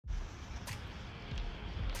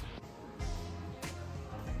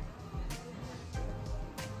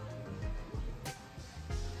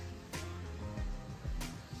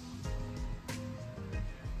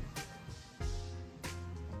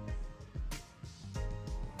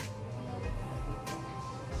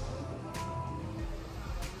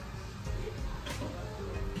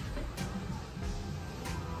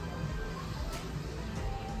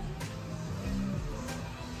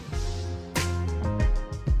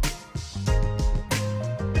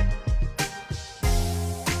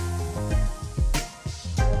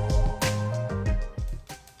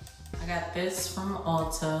this from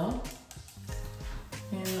Ulta.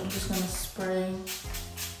 And I'm just gonna spray.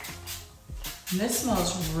 And this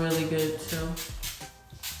smells really good too.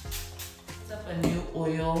 Picked up a new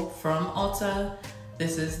oil from Ulta.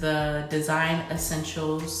 This is the Design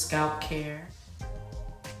Essentials Scalp Care.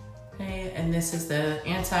 Okay, and this is the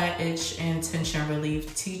anti-itch and tension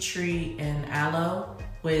relief tea tree and aloe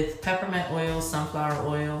with peppermint oil, sunflower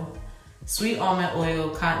oil, sweet almond oil,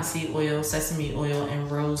 cottonseed oil, sesame oil, and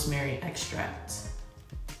rosemary extract.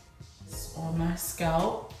 It's on my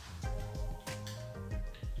scalp.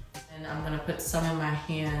 And I'm gonna put some in my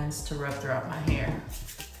hands to rub throughout my hair.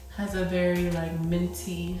 Has a very like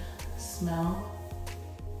minty smell.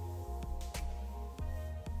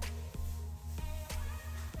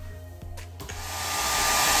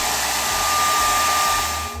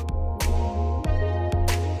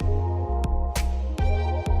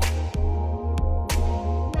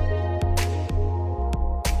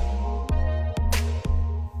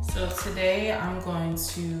 Today I'm going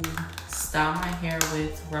to style my hair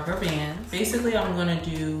with rubber bands. Basically I'm gonna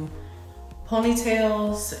do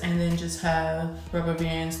ponytails and then just have rubber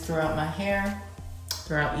bands throughout my hair,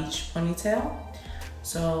 throughout each ponytail.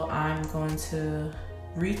 So I'm going to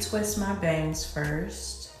retwist my bangs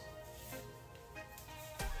first.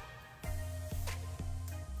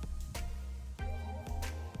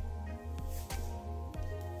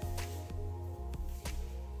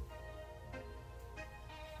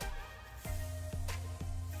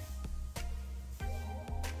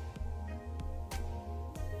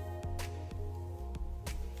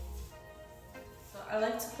 I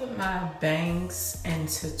like to put my bangs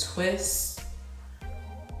into twists,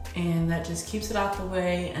 and that just keeps it out the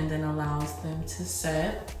way and then allows them to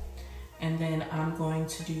set. And then I'm going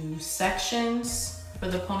to do sections for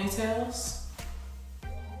the ponytails.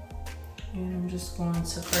 And I'm just going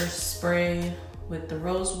to first spray with the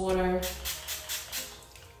rose water,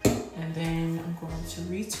 and then I'm going to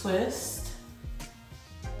retwist.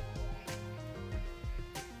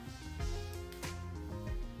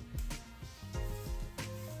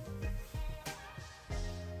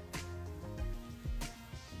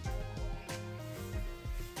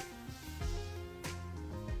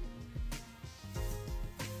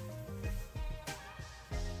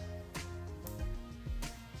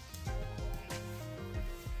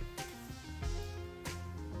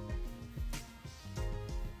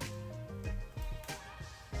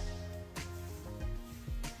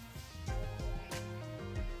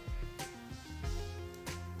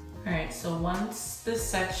 All right, so once this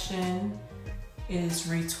section is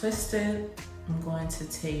retwisted, I'm going to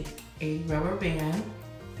take a rubber band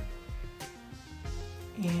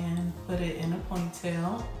and put it in a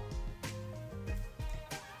ponytail.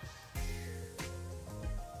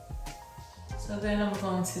 So then I'm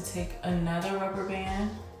going to take another rubber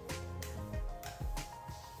band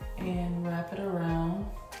and wrap it around.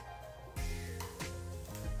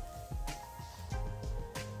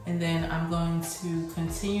 And then I'm going to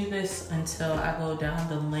continue this until I go down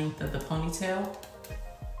the length of the ponytail.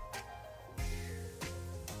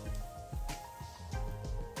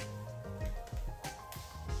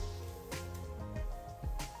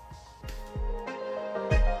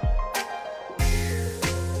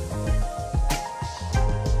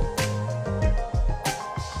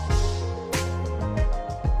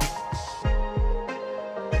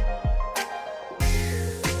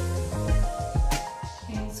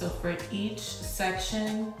 So for each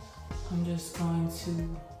section, I'm just going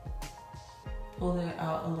to pull it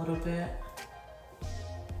out a little bit.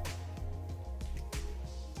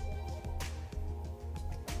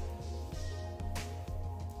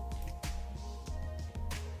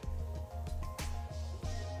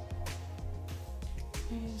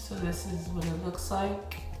 Okay, so this is what it looks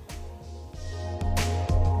like.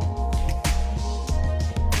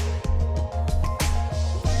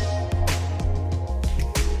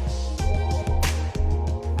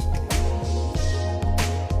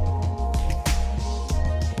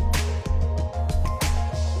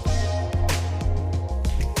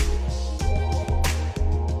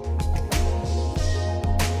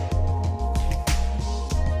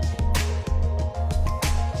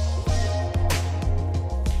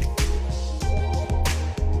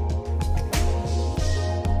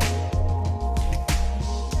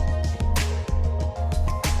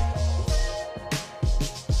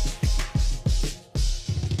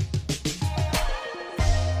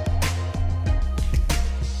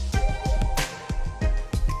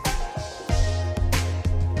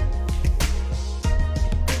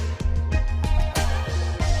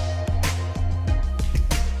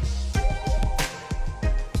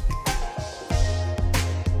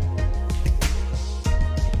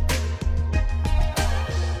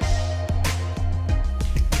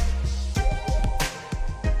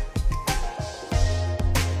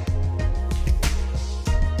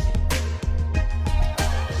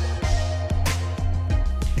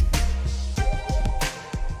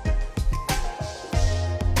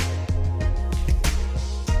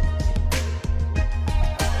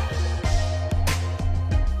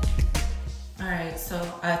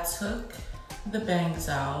 took the bangs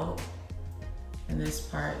out and this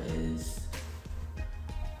part is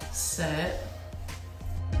set.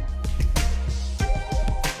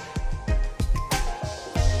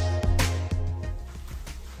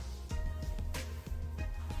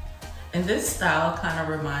 And this style kind of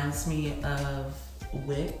reminds me of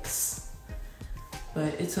wigs,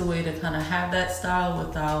 but it's a way to kind of have that style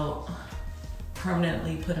without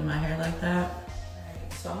permanently putting my hair like that.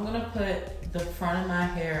 Right, so I'm gonna put the front of my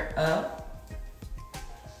hair up,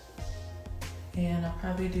 and I'll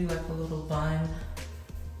probably do like a little bun.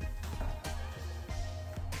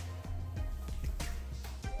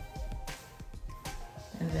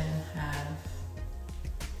 And then have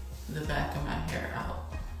the back of my hair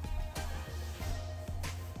out.